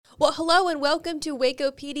Well, hello and welcome to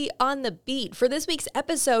Waco PD on the Beat. For this week's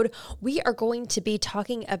episode, we are going to be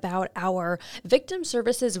talking about our victim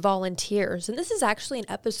services volunteers. And this is actually an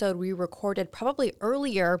episode we recorded probably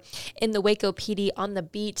earlier in the Waco PD on the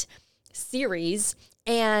Beat series.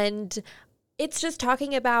 And it's just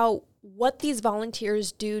talking about what these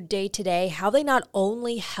volunteers do day to day, how they not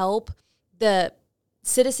only help the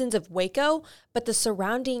citizens of Waco, but the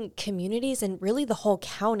surrounding communities and really the whole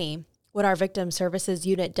county, what our victim services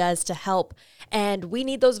unit does to help. And we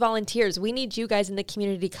need those volunteers. We need you guys in the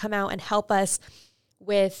community to come out and help us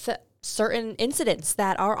with certain incidents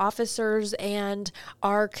that our officers and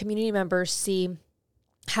our community members see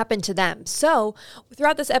happen to them. So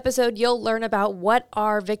throughout this episode, you'll learn about what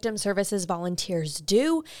our victim services volunteers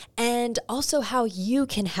do and also how you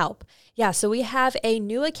can help. Yeah, so we have a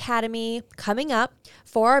new academy coming up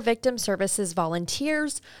for our victim services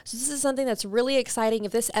volunteers. So this is something that's really exciting.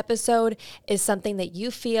 If this episode is something that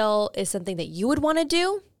you feel is something that you would want to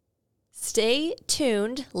do, stay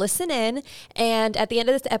tuned, listen in, and at the end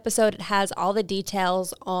of this episode, it has all the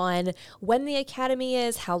details on when the academy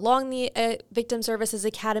is, how long the Victim Services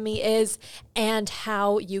Academy is, and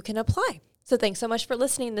how you can apply. So thanks so much for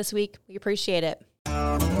listening this week. We appreciate it.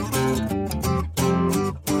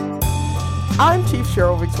 I'm Chief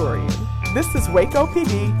Cheryl Victorian. This is Waco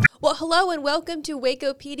PD. Well, hello and welcome to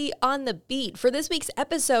Waco PD on the Beat. For this week's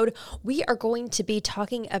episode, we are going to be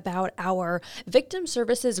talking about our victim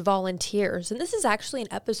services volunteers. And this is actually an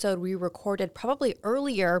episode we recorded probably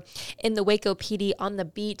earlier in the Waco PD on the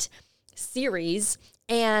Beat series.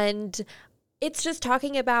 And it's just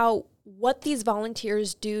talking about what these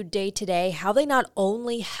volunteers do day to day, how they not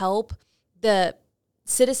only help the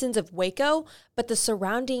citizens of Waco, but the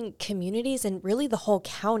surrounding communities and really the whole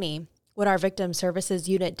county, what our victim services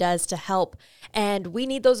unit does to help. And we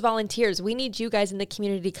need those volunteers. We need you guys in the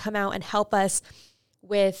community to come out and help us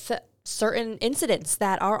with certain incidents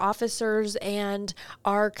that our officers and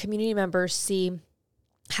our community members see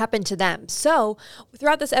happen to them. So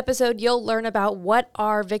throughout this episode, you'll learn about what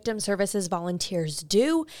our victim services volunteers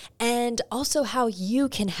do and also how you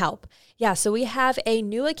can help. Yeah, so we have a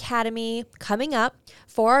new academy coming up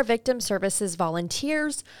for our victim services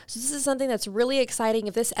volunteers. So this is something that's really exciting.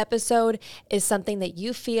 If this episode is something that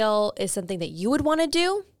you feel is something that you would want to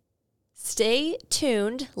do, stay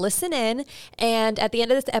tuned, listen in, and at the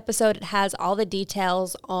end of this episode, it has all the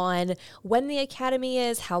details on when the academy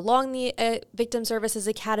is, how long the Victim Services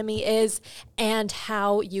Academy is, and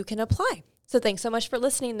how you can apply. So thanks so much for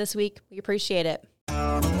listening this week. We appreciate it.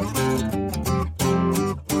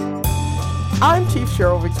 I'm Chief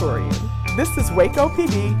Cheryl Victorian. This is Waco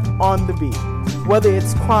PD on the Beat. Whether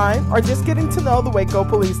it's crime or just getting to know the Waco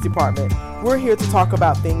Police Department, we're here to talk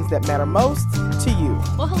about things that matter most to you.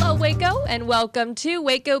 Well, hello, Waco, and welcome to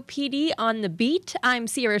Waco PD on the Beat. I'm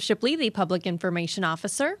Sierra Shipley, the Public Information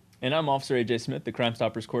Officer. And I'm Officer A.J. Smith, the Crime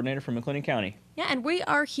Stoppers Coordinator from McLennan County. Yeah, and we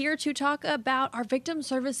are here to talk about our victim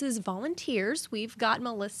services volunteers. We've got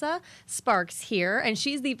Melissa Sparks here, and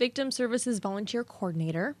she's the Victim Services Volunteer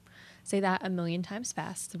Coordinator. Say that a million times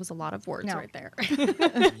fast. It was a lot of words right there.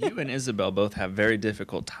 You and Isabel both have very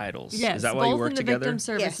difficult titles. Yes, is that why you work together? Victim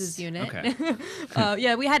Services Unit. Okay.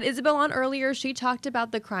 Yeah, we had Isabel on earlier. She talked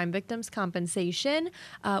about the crime victims compensation.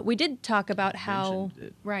 We did talk about how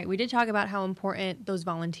we did talk about how important those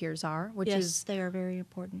volunteers are, which is they are very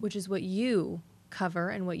important. Which is what you cover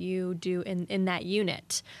and what you do in that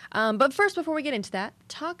unit. But first, before we get into that,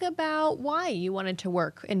 talk about why you wanted to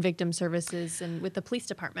work in victim services and with the police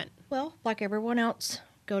department. Well, like everyone else,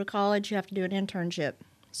 go to college, you have to do an internship.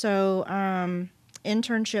 So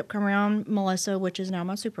internship come around, Melissa, which is now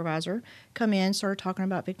my supervisor, come in, started talking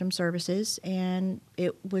about victim services, and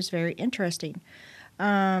it was very interesting. So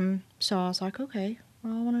I was like, okay,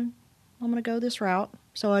 well, I'm gonna go this route.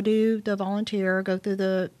 So I do the volunteer, go through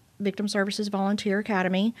the Victim Services Volunteer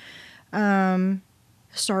Academy,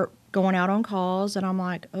 start going out on calls, and I'm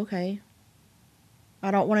like, okay,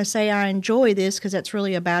 I don't want to say I enjoy this because that's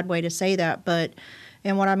really a bad way to say that,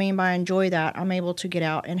 and what I mean by enjoy that, I'm able to get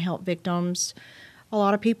out and help victims. A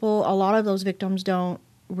lot of those victims don't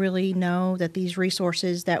really know that these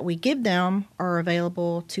resources that we give them are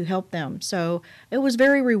available to help them. So it was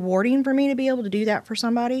very rewarding for me to be able to do that for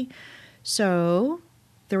somebody. So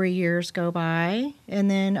 3 years go by, and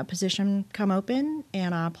then a position come open,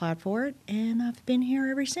 and I applied for it, and I've been here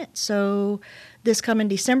ever since. So this coming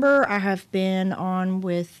December, I have been on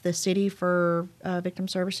with the city for Victim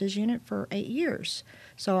Services Unit for 8 years.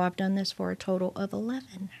 So I've done this for a total of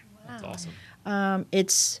 11. Wow. That's awesome.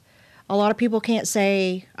 It's a lot of people can't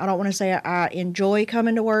say, I don't want to say I enjoy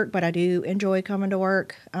coming to work, but I do enjoy coming to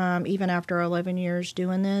work. Even after 11 years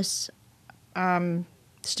doing this,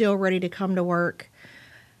 still ready to come to work.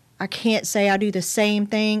 I can't say I do the same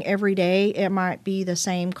thing every day. It might be the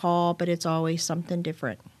same call, but it's always something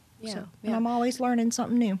different. Yeah, So, yeah. and I'm always learning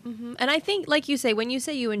something new. And I think, like you say, when you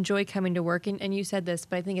say you enjoy coming to work, and you said this,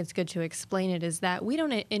 but I think it's good to explain it, is that we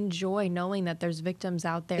don't enjoy knowing that there's victims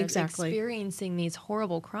out there experiencing these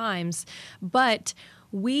horrible crimes, but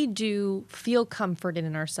we do feel comforted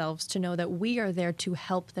in ourselves to know that we are there to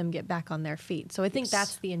help them get back on their feet. So I think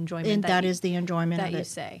that's the enjoyment. And that is the enjoyment that of you it.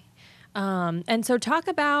 say. And so talk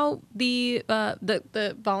about the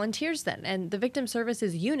volunteers then. And the Victim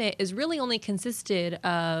Services Unit is really only consisted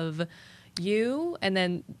of you and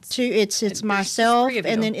then it's myself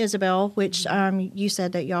and then Isabel, which you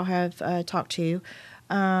said that y'all have talked to,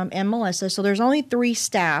 and Melissa. So there's only 3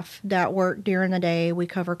 staff that work during the day. We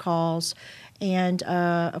cover calls. And,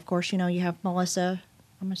 of course, you know, you have Melissa.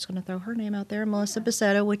 I'm just going to throw her name out there. Melissa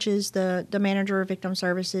Becerra, which is the manager of Victim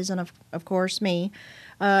Services, and, of course, me.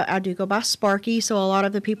 I do go by Sparky, so a lot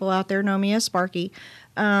of the people out there know me as Sparky.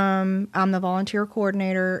 I'm the volunteer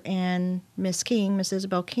coordinator, and Miss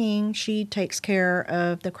Isabel King, she takes care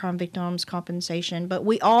of the crime victims compensation. But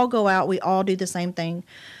we all go out. We all do the same thing.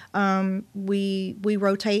 We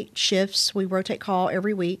rotate shifts. We rotate call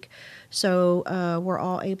every week. So we're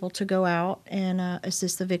all able to go out and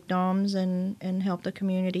assist the victims and help the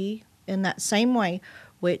community in that same way,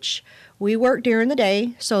 which we work during the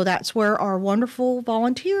day. So that's where our wonderful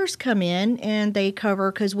volunteers come in, and they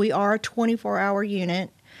cover, because we are a 24-hour unit.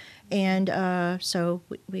 And so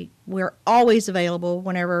we're always available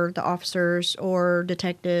whenever the officers or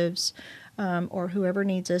detectives or whoever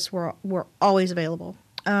needs us, we're always available.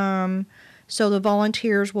 So the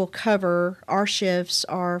volunteers will cover, our shifts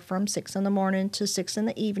are from 6 in the morning to 6 in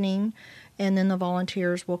the evening, and then the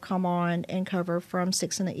volunteers will come on and cover from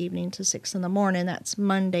 6 in the evening to 6 in the morning. That's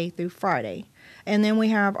Monday through Friday. And then we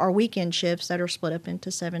have our weekend shifts that are split up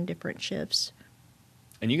into 7 different shifts.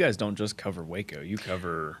 And you guys don't just cover Waco, you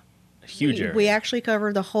cover a huge area. We actually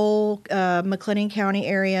cover the whole McLennan County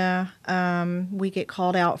area. We get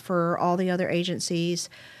called out for all the other agencies.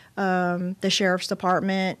 The Sheriff's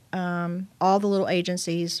Department, all the little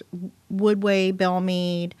agencies, Woodway,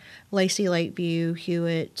 Belmead, Lacey Lakeview,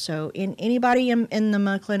 Hewitt. So anybody in the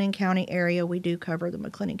McLennan County area, we do cover the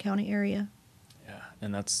McLennan County area. Yeah,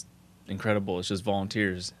 and that's incredible. It's just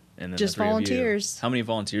volunteers. And then just the 3 volunteers. Of you. How many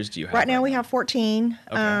volunteers do you have? Right now we have 14.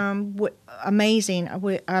 Okay. Amazing.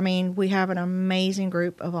 We have an amazing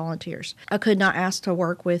group of volunteers. I could not ask to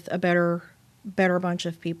work with a better bunch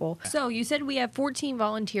of people. So you said we have 14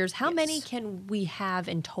 volunteers. How many can we have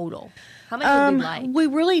in total? How many would we like? We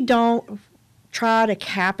really don't try to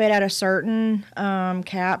cap it at a certain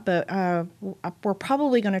cap, but we're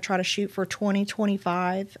probably going to try to shoot for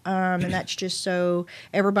 2025, and that's just so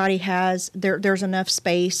everybody has there's enough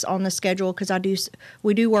space on the schedule, because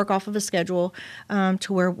we do work off of a schedule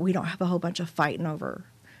to where we don't have a whole bunch of fighting over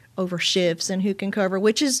shifts and who can cover,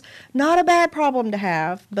 which is not a bad problem to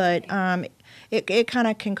have, but it kind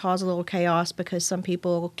of can cause a little chaos because some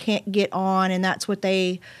people can't get on, and that's what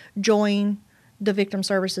they join the Victim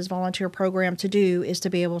Services Volunteer Program to do, is to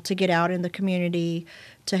be able to get out in the community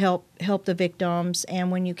to help the victims. And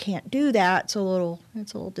when you can't do that, it's a little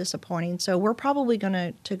disappointing. So we're probably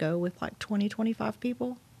going to go with like 20-25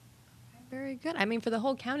 people. Very good. I mean, for the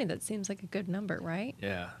whole county, that seems like a good number, right?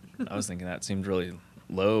 Yeah, I was thinking that seemed really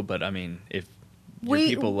low, but I mean, if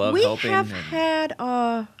people love helping.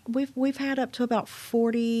 We've had up to about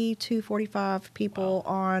 40 to 45 people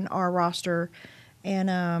on our roster,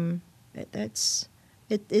 and it's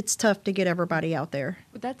tough to get everybody out there.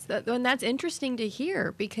 And that's interesting to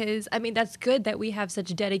hear, because I mean, that's good that we have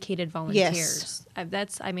such dedicated volunteers.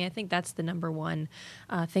 Yes. I think that's the number one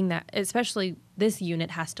thing that especially this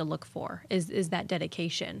unit has to look for is that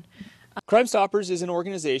dedication. Crime Stoppers is an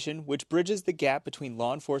organization which bridges the gap between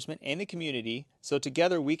law enforcement and the community, so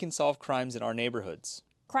together we can solve crimes in our neighborhoods.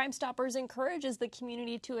 Crime Stoppers encourages the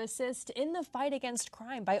community to assist in the fight against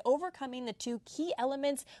crime by overcoming the 2 key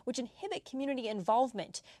elements which inhibit community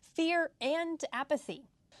involvement: fear and apathy.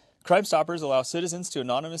 Crime Stoppers allow citizens to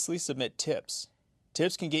anonymously submit tips.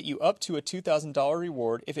 Tips can get you up to a $2,000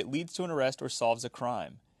 reward if it leads to an arrest or solves a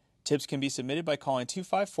crime. Tips can be submitted by calling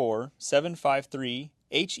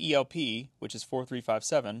 254-753-HELP, which is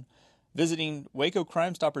 4357, visiting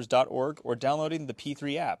WacoCrimeStoppers.org, or downloading the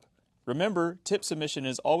P3 app. Remember, tip submission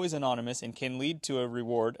is always anonymous and can lead to a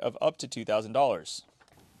reward of up to $2,000.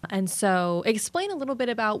 And so explain a little bit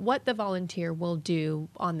about what the volunteer will do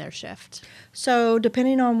on their shift. So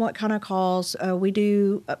depending on what kind of calls, we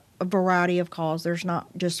do a variety of calls. There's not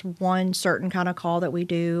just one certain kind of call that we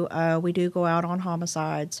do. We do go out on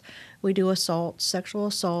homicides. We do assaults, sexual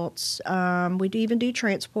assaults. We do even do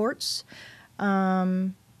transports.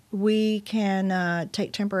 We can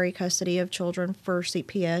take temporary custody of children for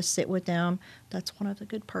CPS, sit with them. That's one of the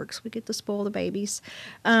good perks. We get to spoil the babies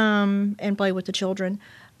and play with the children.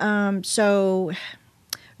 So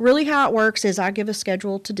really how it works is I give a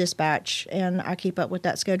schedule to dispatch, and I keep up with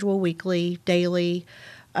that schedule weekly, daily.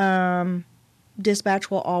 Dispatch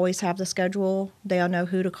will always have the schedule. They'll know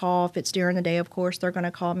who to call. If it's during the day, of course, they're going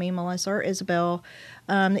to call me, Melissa, or Isabel.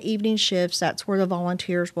 The evening shifts, that's where the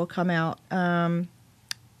volunteers will come out.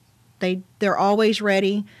 They're always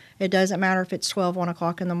ready. It doesn't matter if it's 12, 1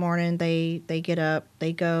 o'clock in the morning. They get up,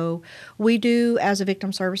 they go. We do, as a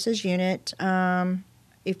victim services unit,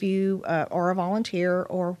 if you are a volunteer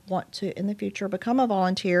or want to in the future become a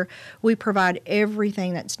volunteer, we provide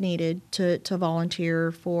everything that's needed to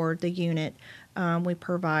volunteer for the unit. We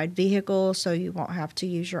provide vehicles, so you won't have to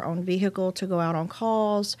use your own vehicle to go out on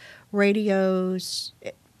calls, radios,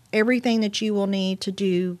 everything that you will need to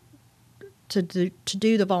do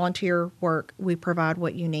the volunteer work. We provide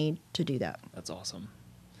what you need to do that. That's awesome.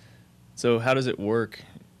 So how does it work?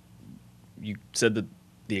 You said that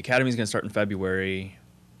the academy is going to start in February.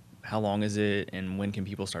 How long is it, and when can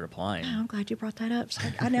people start applying? Oh, I'm glad you brought that up. So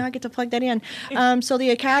now I get to plug that in. So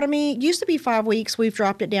the academy used to be 5 weeks. We've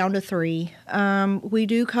dropped it down to 3. We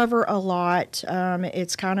do cover a lot.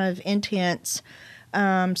 It's kind of intense.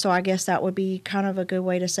 So I guess that would be kind of a good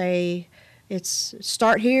way to say it's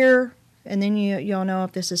start here, and then you'll know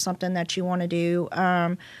if this is something that you want to do.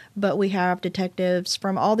 But we have detectives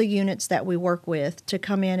from all the units that we work with to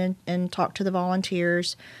come in and talk to the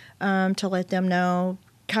volunteers, to let them know,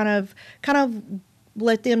 kind of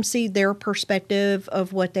let them see their perspective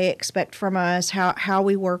of what they expect from us, how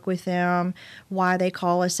we work with them, why they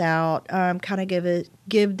call us out, kind of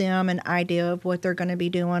give them an idea of what they're going to be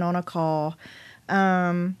doing on a call.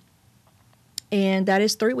 And that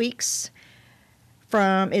is 3 weeks.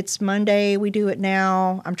 It's Monday, we do it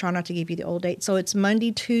now. I'm trying not to give you the old date. So it's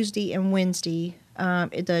Monday, Tuesday, and Wednesday.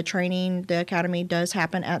 The training, the academy does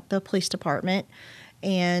happen at the police department.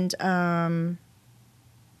 And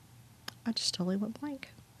I just totally went blank.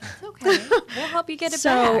 It's okay. We'll help you get it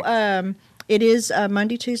back. So it is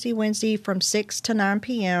Monday, Tuesday, Wednesday from 6 to 9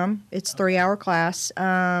 p.m. It's a 3-hour class.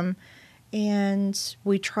 And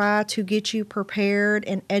we try to get you prepared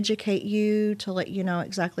and educate you to let you know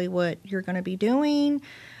exactly what you're going to be doing.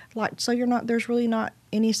 So there's really not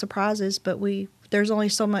any surprises, but there's only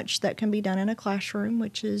so much that can be done in a classroom,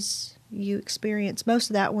 which is you experience most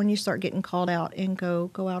of that when you start getting called out and go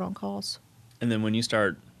out on calls. And then when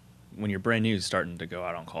you're brand new starting to go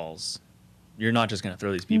out on calls, you're not just going to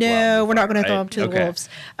throw these people out. No, we're not going right? to throw them to the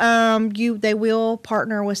wolves. They will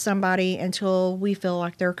partner with somebody until we feel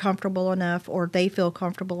like they're comfortable enough, or they feel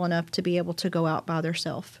comfortable enough to be able to go out by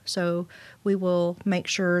themselves. So we will make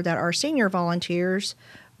sure that our senior volunteers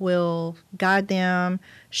will guide them,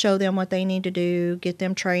 show them what they need to do, get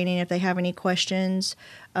them training if they have any questions.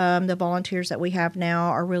 The volunteers that we have now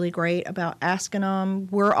are really great about asking them.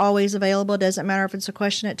 We're always available. Doesn't matter if it's a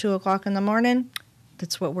question at 2 o'clock in the morning.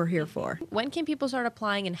 That's what we're here for. when can people start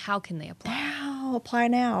applying, and how can they apply? Apply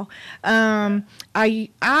now. I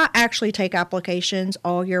actually take applications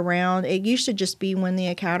all year round. It used to just be when the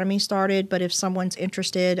academy started, but if someone's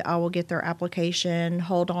interested, I will get their application,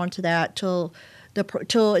 hold on to that till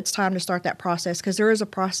it's time to start that process, because there is a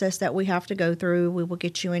process that we have to go through. We will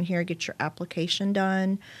get you in here, get your application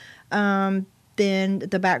done. Then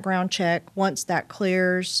the background check, once that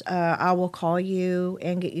clears, I will call you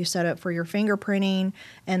and get you set up for your fingerprinting,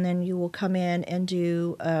 and then you will come in and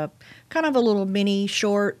do kind of a little mini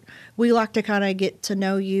short. We like to kind of get to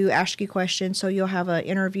know you, ask you questions, so you'll have an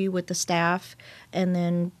interview with the staff, and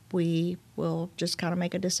then we will just kind of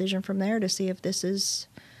make a decision from there to see if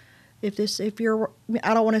you're,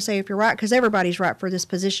 I don't want to say if you're right, because everybody's right for this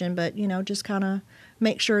position, but, just kind of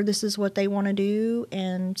make sure this is what they want to do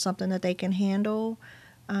and something that they can handle.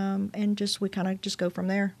 And we kind of just go from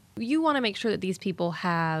there. You want to make sure that these people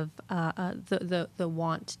have the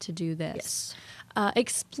want to do this. Yes.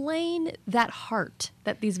 Explain that heart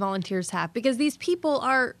that these volunteers have, because these people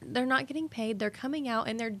they're not getting paid. They're coming out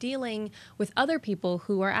and they're dealing with other people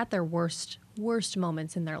who are at their worst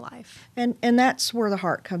moments in their life. And that's where the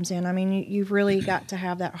heart comes in. I mean, you've really got to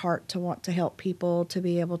have that heart to want to help people, to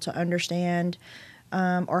be able to understand,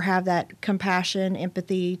 or have that compassion,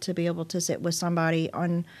 empathy, to be able to sit with somebody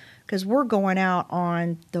because we're going out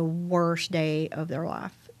on the worst day of their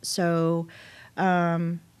life. So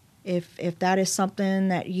if that is something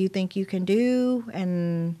that you think you can do,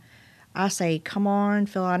 and I say, come on,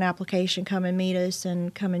 fill out an application, come and meet us,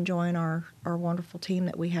 and come and join our wonderful team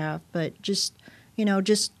that we have. But just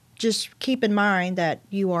keep in mind that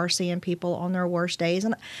you are seeing people on their worst days.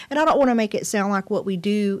 And I don't want to make it sound like what we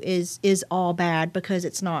do is all bad, because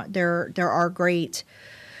it's not. There are great,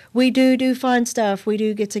 we do fun stuff. We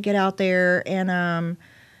do get to get out there, and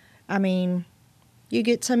I mean, you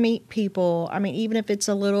get to meet people. I mean, even if it's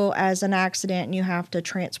a little as an accident and you have to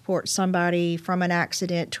transport somebody from an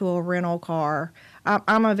accident to a rental car.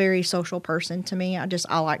 I'm a very social person. To me,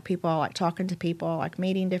 I like people. I like talking to people. I like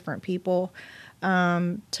meeting different people.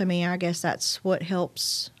 To me, I guess that's what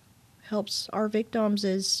helps our victims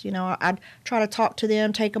is, I try to talk to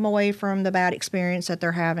them, take them away from the bad experience that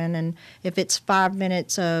they're having. And if it's 5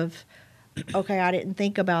 minutes of, okay, I didn't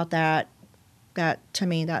think about that to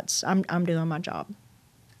me, that's, I'm doing my job.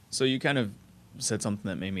 So you kind of said something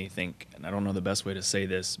that made me think, and I don't know the best way to say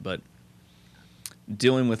this, but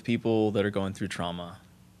dealing with people that are going through trauma,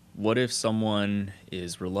 what if someone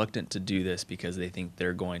is reluctant to do this because they think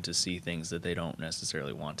they're going to see things that they don't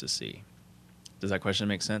necessarily want to see? Does that question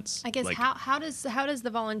make sense? I guess how does the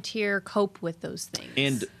volunteer cope with those things?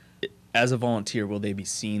 And as a volunteer, will they be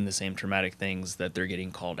seeing the same traumatic things that they're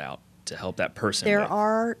getting called out to help that person?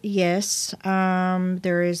 Yes.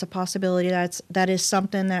 There is a possibility that is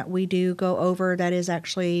something that we do go over. That is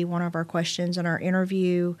actually one of our questions in our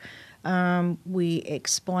interview. We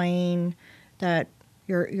explain that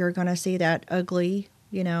you're going to see that ugly,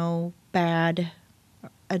 bad,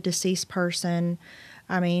 a deceased person.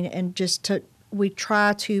 I mean, and we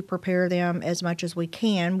try to prepare them as much as we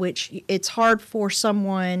can, which it's hard for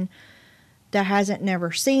someone that hasn't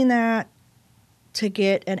never seen that to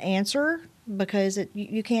get an answer, because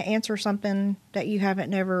you can't answer something that you haven't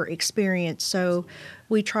never experienced. So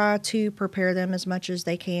we try to prepare them as much as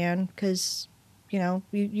they can, because,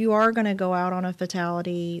 you are going to go out on a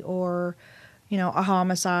fatality or, a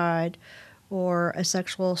homicide or a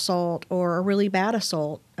sexual assault or a really bad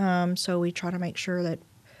assault. So we try to make sure that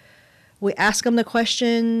we ask them the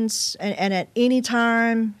questions, and at any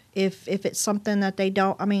time, if it's something that they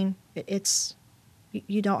don't,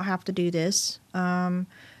 you don't have to do this.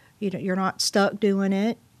 You're not stuck doing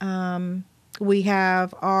it. We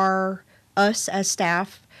have us as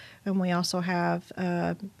staff, and we also have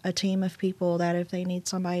a team of people that if they need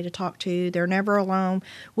somebody to talk to, they're never alone.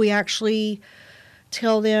 We actually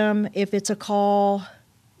tell them, if it's a call,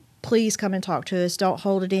 please come and talk to us. Don't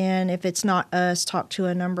hold it in. If it's not us, talk to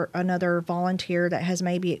another volunteer that has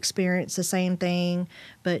maybe experienced the same thing.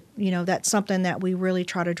 But, that's something that we really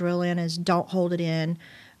try to drill in, is don't hold it in.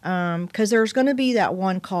 Because there's going to be that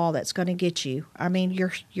one call that's going to get you. I mean,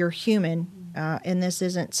 you're human, and this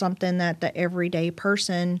isn't something that the everyday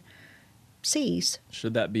person sees.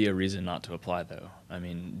 Should that be a reason not to apply, though? I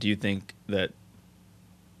mean, do you think that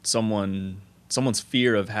someone's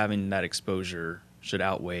fear of having that exposure should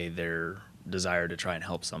outweigh their desire to try and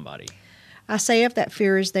help somebody? I say if that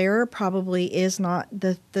fear is there, probably is not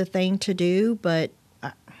the thing to do, but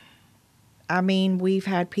we've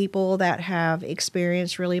had people that have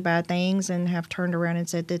experienced really bad things and have turned around and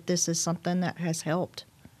said that this is something that has helped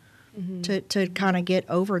to kind of get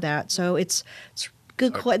over that. So it's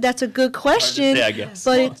good. That's a good question, say, I guess.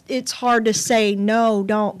 But it's hard to say, no,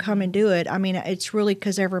 don't come and do it. I mean, it's really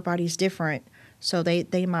because everybody's different. So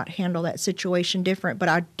they might handle that situation different. But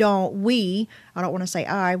I don't want to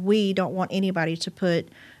say we don't want anybody to put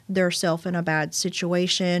theirself in a bad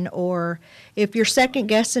situation. Or if you're second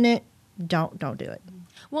guessing it, don't do it.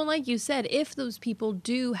 Well, like you said, if those people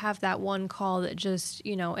do have that one call that just,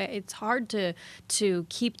 it's hard to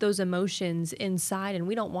keep those emotions inside, and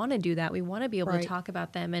we don't want to do that. We want to be able to talk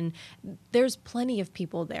about them, and there's plenty of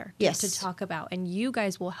people there to talk about, and you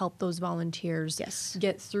guys will help those volunteers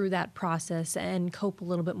get through that process and cope a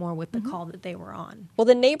little bit more with the call that they were on. Well,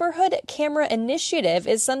 the Neighborhood Camera Initiative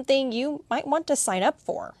is something you might want to sign up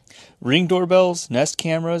for. Ring doorbells, Nest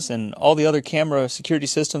cameras, and all the other camera security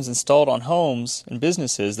systems installed on homes and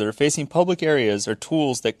businesses that are facing public areas are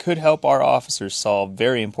tools that could help our officers solve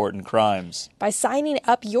very important crimes. By signing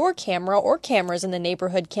up your camera or cameras in the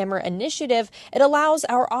Neighborhood Camera Initiative, it allows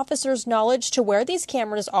our officers knowledge to where these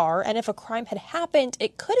cameras are, and if a crime had happened,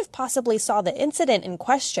 it could have possibly saw the incident in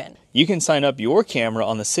question. You can sign up your camera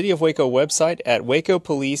on the City of Waco website at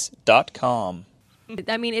wacopolice.com.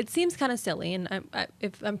 I mean, it seems kind of silly, and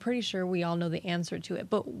I'm pretty sure we all know the answer to it,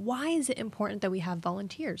 but why is it important that we have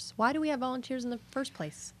volunteers? Why do we have volunteers in the first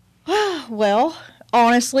place? Well,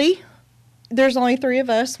 honestly, there's only 3 of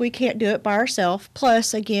us. We can't do it by ourselves.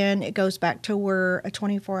 Plus, again, it goes back to we're a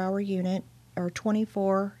 24-hour unit. or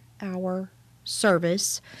 24-hour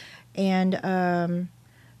service, and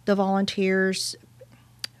the volunteers.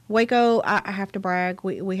 Waco, I have to brag.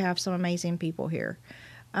 We have some amazing people here.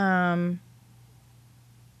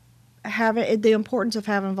 Having the importance of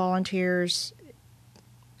having volunteers,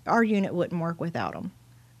 our unit wouldn't work without them,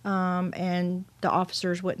 and the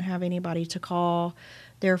officers wouldn't have anybody to call.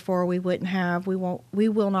 Therefore, we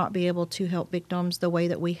will not be able to help victims the way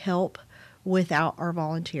that we help without our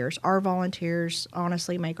volunteers. Our volunteers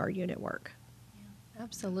honestly make our unit work.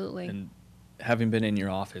 Absolutely. And having been in your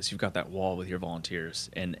office, you've got that wall with your volunteers,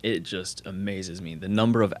 and it just amazes me the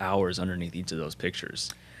number of hours underneath each of those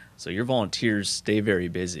pictures. So your volunteers stay very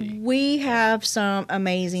busy. We have some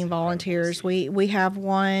amazing volunteers. We have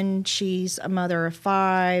one, she's a mother of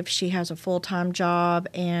 5. She has a full-time job,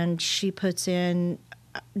 and she puts in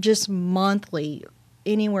just monthly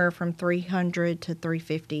anywhere from 300 to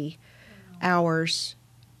 350 hours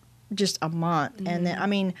just a month. Mm-hmm. And then, I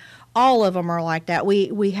mean, all of them are like that.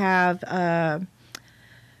 We have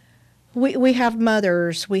we have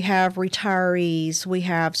mothers, we have retirees, we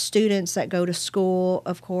have students that go to school,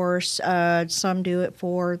 of course. Some do it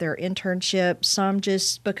for their internship, some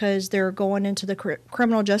just because they're going into the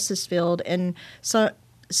criminal justice field, and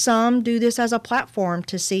some do this as a platform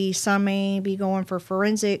to see. Some may be going for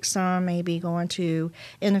forensics, some may be going to,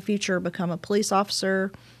 in the future, become a police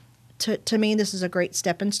officer. To me, this is a great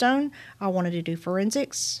stepping stone. I wanted to do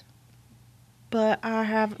forensics, but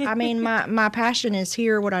my passion is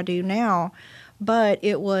here, what I do now, but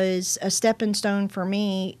it was a stepping stone for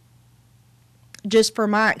me, just for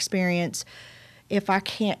my experience. If I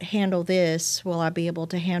can't handle this, will I be able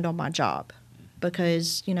to handle my job?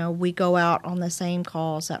 Because, we go out on the same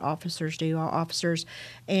calls that officers do, our officers,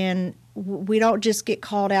 and we don't just get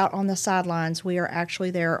called out on the sidelines. We are actually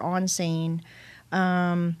there on scene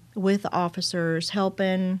with the officers,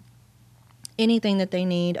 helping anything that they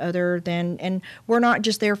need other than, and we're not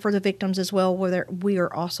just there for the victims as well. We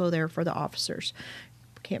are also there for the officers.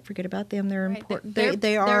 Can't forget about them. They're right. Important.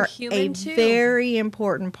 They are a too. Very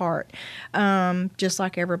important part, just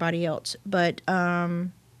like everybody else. But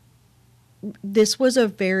this was a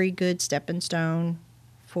very good stepping stone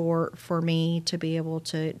for me to be able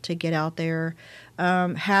to get out there,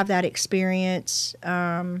 have that experience,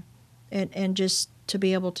 and just to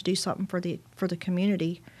be able to do something for the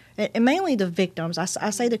community. And mainly the victims. I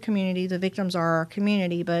say the community. The victims are our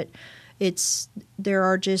community, but there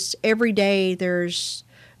are just every day there's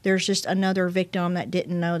just another victim that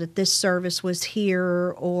didn't know that this service was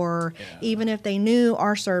here, or even if they knew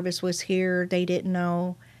our service was here, they didn't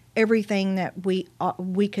know everything that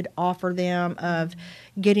we could offer them, of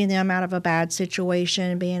getting them out of a bad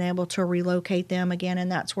situation, being able to relocate them again.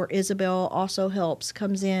 And that's where Isabel also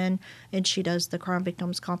comes in, and she does the crime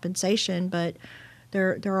victims compensation. But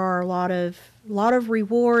there are a lot of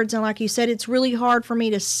rewards, and like you said, it's really hard for me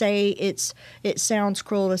to say. It sounds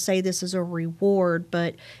cruel to say this is a reward,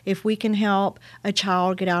 but if we can help a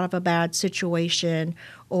child get out of a bad situation,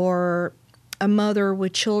 or a mother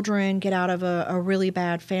with children get out of a really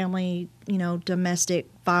bad family, domestic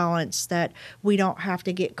violence, that we don't have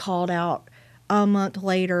to get called out a month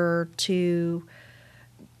later to,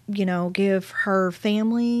 give her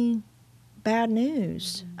family bad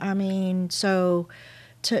news. Mm-hmm. I mean, so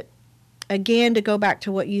to go back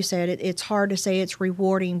to what you said, it's hard to say it's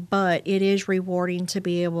rewarding, but it is rewarding to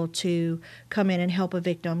be able to come in and help a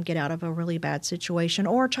victim get out of a really bad situation,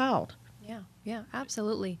 or a child. Yeah,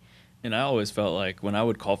 absolutely. And I always felt like when I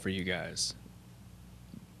would call for you guys,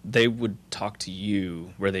 they would talk to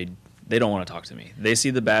you where they don't want to talk to me. They see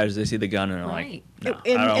the badge, they see the gun, and they're like, no, I don't want to talk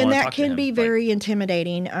to him. And that can be very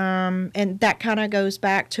intimidating. And that kind of goes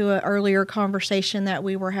back to an earlier conversation that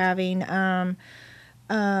we were having.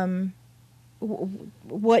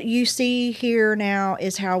 What you see here now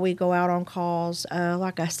is how we go out on calls.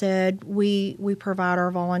 Like I said, we provide our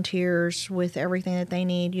volunteers with everything that they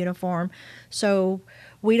need, uniform. So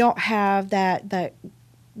we don't have that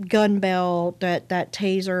gun belt, that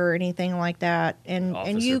taser, or anything like that.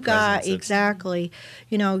 And you got exactly,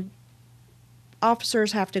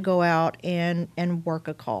 officers have to go out and work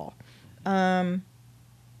a call.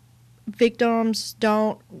 Victims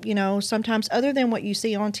don't, sometimes, other than what you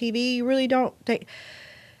see on TV, you really don't.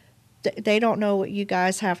 They don't know what you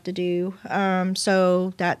guys have to do.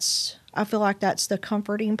 So I feel like that's the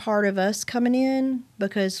comforting part of us coming in,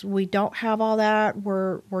 because we don't have all that.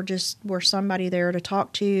 We're somebody there to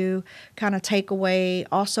talk to, kind of take away,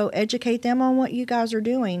 also educate them on what you guys are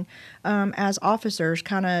doing as officers,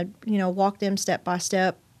 kind of, walk them step by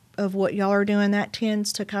step of what y'all are doing. That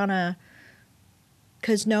tends to kind of,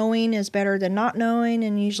 because knowing is better than not knowing,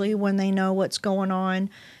 and usually when they know what's going on,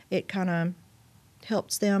 it kind of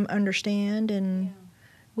helps them understand, and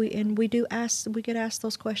we get asked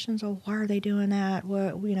those questions. Oh, why are they doing that?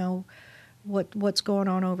 What's going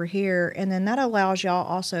on over here? And then that allows y'all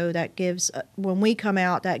also, that gives, when we come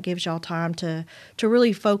out, that gives y'all time to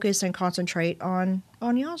really focus and concentrate on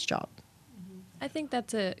y'all's job. I think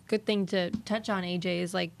that's a good thing to touch on, AJ,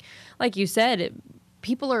 is like you said,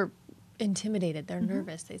 people are intimidated. They're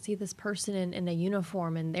nervous. They see this person in a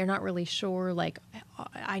uniform and they're not really sure, like,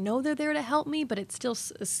 I know they're there to help me, but it's still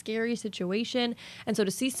a scary situation. And so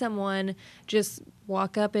to see someone just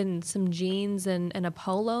walk up in some jeans and a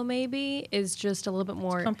polo maybe is just a little bit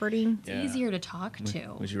more comforting. It's easier to talk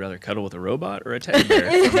to. Would you rather cuddle with a robot or a teddy bear?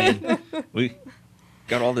 I mean, we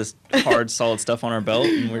got all this hard, solid stuff on our belt,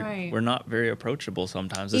 and we're not very approachable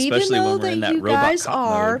sometimes, especially when we're in that robot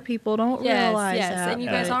cop mode. People don't realize that. Yes, and you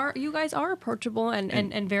guys are approachable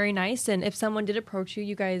and very nice. And if someone did approach you,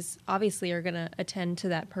 you guys obviously are going to attend to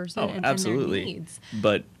that person and absolutely. their needs.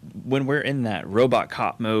 But when we're in that robot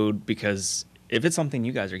cop mode, because if it's something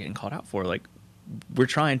you guys are getting called out for, like, we're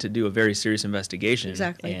trying to do a very serious investigation.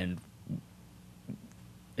 Exactly. And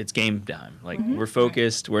it's game time. Like, we're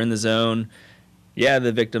focused, we're in the zone. Yeah,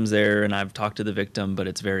 the victim's there, and I've talked to the victim, but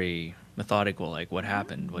it's very methodical. Like, what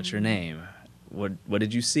happened? What's your name? What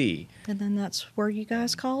did you see? And then that's where you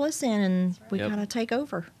guys call us in, and we kind of take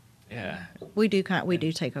over. Yeah, we do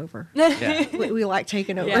take over. Yeah, we like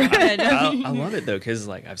taking over. I love it though, because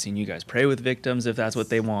like I've seen you guys pray with victims if that's what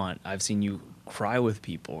they want. I've seen you cry with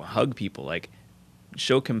people, hug people, like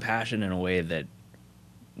show compassion in a way that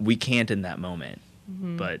we can't in that moment.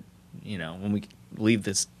 But when we leave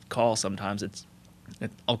this call, sometimes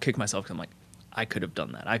I'll kick myself because I'm like, I could have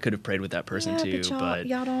done that. I could have prayed with that person too. But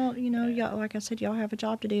y'all don't, y'all, like I said, y'all have a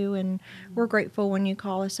job to do, and we're grateful when you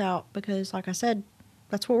call us out because, like I said,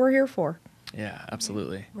 that's what we're here for. Yeah,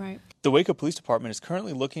 absolutely. Right. The Waco Police Department is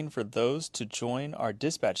currently looking for those to join our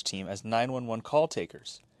dispatch team as 911 call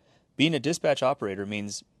takers. Being a dispatch operator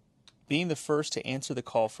means being the first to answer the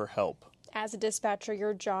call for help. As a dispatcher,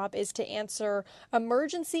 your job is to answer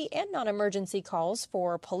emergency and non-emergency calls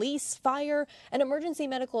for police, fire, and emergency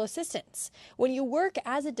medical assistance. When you work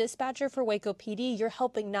as a dispatcher for Waco PD, you're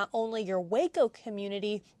helping not only your Waco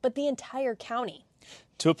community, but the entire county.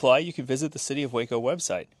 To apply, you can visit the City of Waco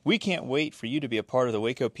website. We can't wait for you to be a part of the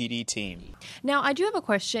Waco PD team. Now, I do have a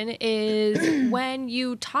question, is when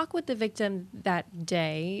you talk with the victim that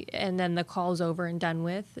day and then the call's over and done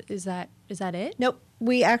with, is that it? Nope.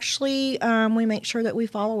 We actually, we make sure that we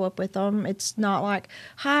follow up with them. It's not like,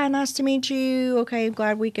 hi, nice to meet you. Okay,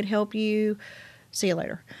 glad we could help you. See you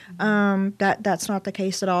later. That's not the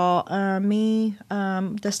case at all.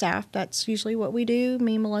 The staff, that's usually what we do.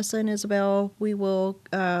 Me, Melissa, and Isabel, we will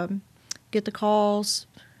get the calls,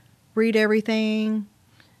 read everything,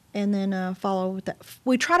 and then follow with that.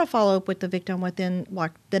 We try to follow up with the victim within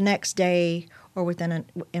like the next day or within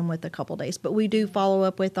a couple days. But we do follow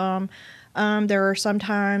up with them. There are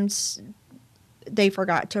sometimes they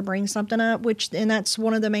forgot to bring something up, and that's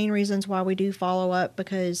one of the main reasons why we do follow up,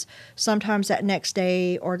 because sometimes that next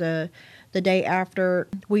day or the day after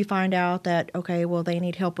we find out that, okay, well, they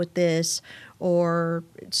need help with this, or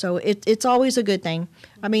so it's always a good thing.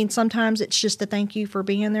 I mean, sometimes it's just a thank you for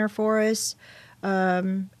being there for us.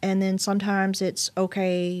 And then sometimes it's,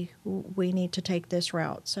 okay, we need to take this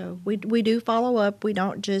route. So we do follow up. We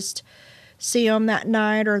don't just see them that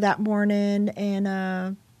night or that morning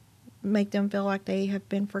and make them feel like they have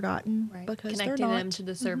been forgotten, because connecting they're not. them to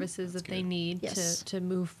the services that they need to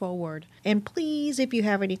move forward. And please, if you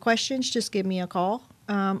have any questions, just give me a call.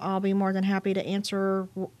 I'll be more than happy to answer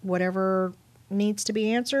whatever needs to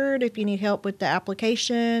be answered. If you need help with the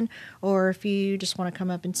application, or if you just want to come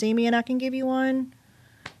up and see me and I can give you one,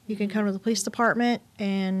 you can come to the police department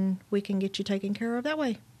and we can get you taken care of that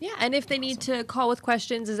way. Yeah, and if they need to call with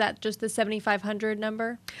questions, is that just the 7500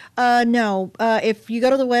 number? No. If you go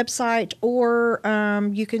to the website, or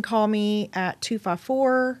you can call me at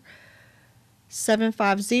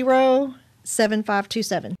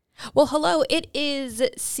 254-750-7527. Well, hello, it is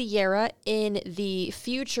Sierra in the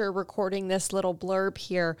future recording this little blurb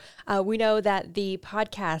here. We know that the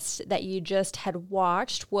podcast that you just had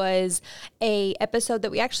watched was a episode that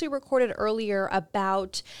we actually recorded earlier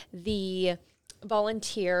about the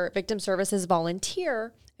Victim Services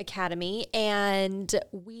Volunteer Academy, and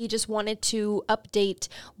we just wanted to update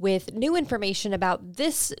with new information about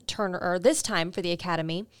this time for the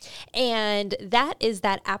Academy, and that is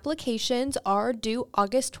that applications are due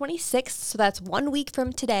August 26th, so that's 1 week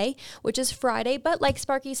from today, which is Friday. But like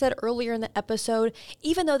Sparky said earlier in the episode,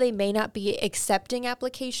 even though they may not be accepting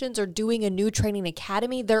applications or doing a new training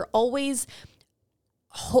academy, they're always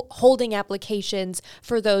holding applications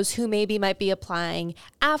for those who maybe might be applying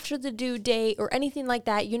after the due date or anything like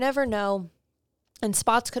that. You never know. And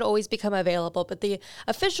spots could always become available, but the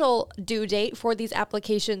official due date for these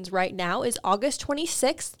applications right now is August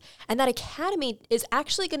 26th, and that academy is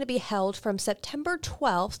actually going to be held from September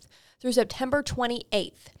 12th through September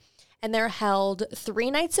 28th. And they're held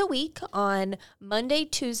 3 nights a week on Monday,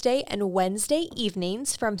 Tuesday, and Wednesday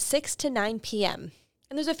evenings from 6 to 9 p.m.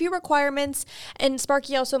 And there's a few requirements, and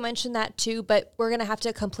Sparky also mentioned that too, but we're going to have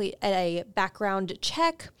to complete a background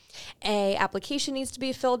check. A application needs to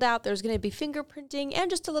be filled out. There's going to be fingerprinting and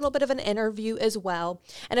just a little bit of an interview as well.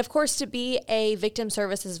 And of course, to be a victim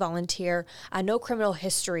services volunteer, no criminal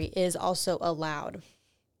history is also allowed.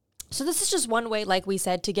 So this is just one way, like we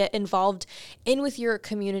said, to get involved in with your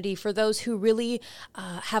community. For those who really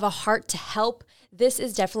have a heart to help, this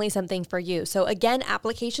is definitely something for you. So again,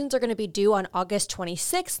 applications are going to be due on August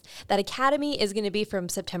 26th. That academy is going to be from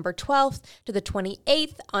September 12th to the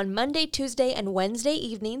 28th on Monday, Tuesday, and Wednesday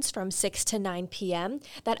evenings from 6 to 9 p.m.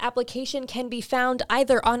 That application can be found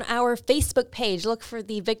either on our Facebook page. Look for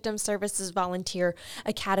the Victim Services Volunteer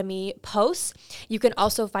Academy posts. You can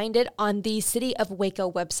also find it on the City of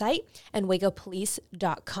Waco website and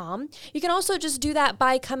wacopolice.com. You can also just do that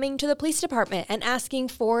by coming to the police department and asking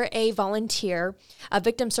for a volunteer, a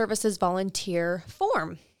victim services volunteer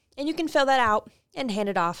form. And you can fill that out and hand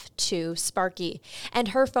it off to Sparky. And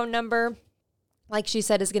her phone number, like she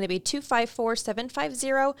said, is going to be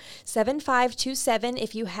 254-750-7527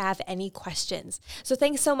 if you have any questions. So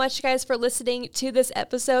thanks so much, guys, for listening to this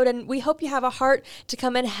episode. And we hope you have a heart to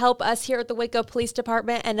come and help us here at the Waco Police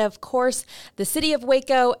Department and, of course, the city of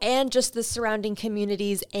Waco and just the surrounding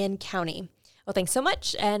communities and county. Well, thanks so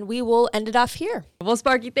much, and we will end it off here. Well,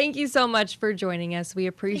 Sparky, thank you so much for joining us. We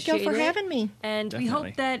appreciate it. Thank you for having me. And Definitely. we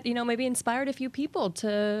hope that, maybe inspired a few people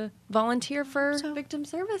to volunteer for victim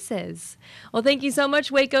services. Well, thank you so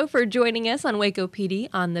much, Waco, for joining us on Waco PD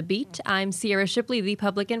on the Beat. I'm Sierra Shipley, the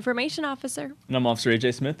Public Information Officer. And I'm Officer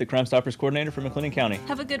AJ Smith, the Crime Stoppers Coordinator for McLennan County.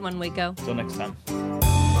 Have a good one, Waco. Until next time.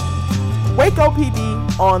 Waco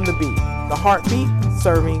PD on the Beat. The heartbeat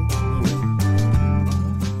serving